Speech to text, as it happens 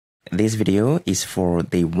this video is for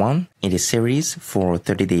day 1 in the series for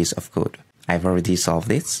 30 days of code. I've already solved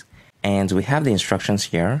this, and we have the instructions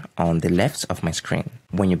here on the left of my screen.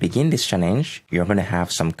 When you begin this challenge, you're going to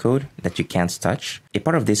have some code that you can't touch. A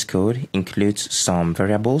part of this code includes some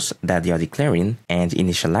variables that they are declaring and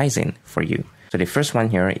initializing for you. So the first one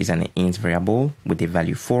here is an int variable with the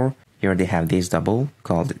value 4. Here they have this double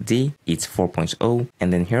called D, it's 4.0,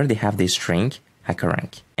 and then here they have this string,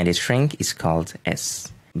 HackerRank, and the string is called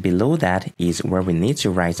S. Below that is where we need to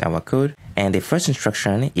write our code, and the first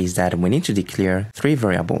instruction is that we need to declare 3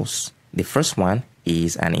 variables. The first one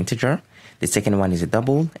is an integer, the second one is a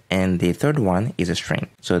double, and the third one is a string.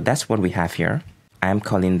 So that's what we have here. I'm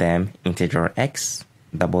calling them integer x,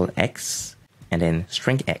 double x, and then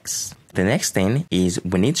string x. The next thing is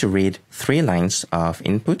we need to read 3 lines of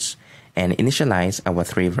inputs and initialize our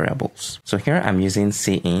 3 variables. So here I'm using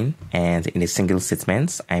cin, and in a single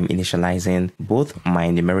statement, I'm initializing both my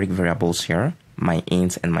numeric variables here, my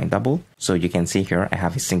int and my double. So you can see here I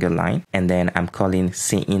have a single line, and then I'm calling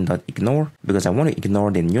cin.ignore because I want to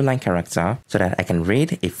ignore the new line character so that I can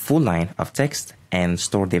read a full line of text and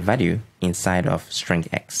store the value inside of string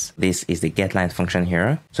x. This is the getLine function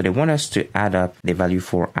here. So they want us to add up the value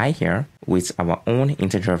for I here with our own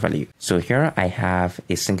integer value. So here I have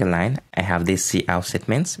a single line. I have this cout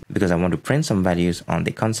statement because I want to print some values on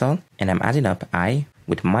the console, and I'm adding up I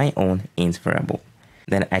with my own int variable.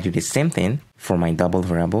 Then I do the same thing for my double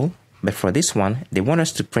variable, but for this one, they want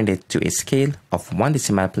us to print it to a scale of 1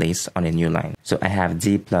 decimal place on a new line. So I have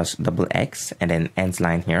D plus double X and then end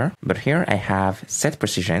line here, but here I have set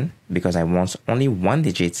precision because I want only 1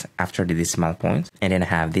 digit after the decimal point, and then I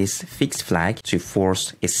have this fixed flag to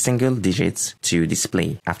force a single digit to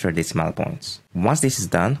display after decimal points. Once this is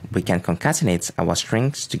done, we can concatenate our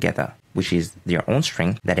strings together, which is their own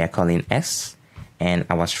string that they are calling S, and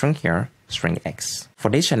our string here, string x. For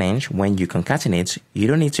this challenge, when you concatenate, you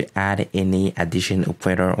don't need to add any addition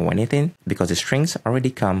operator or anything because the strings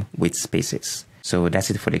already come with spaces. So that's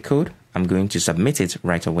it for the code. I'm going to submit it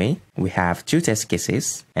right away. We have 2 test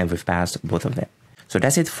cases and we've passed both of them. So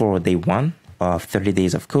that's it for day 1 of 30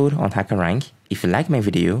 days of code on HackerRank. If you like my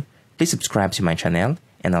video, please subscribe to my channel,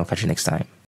 and I'll catch you next time.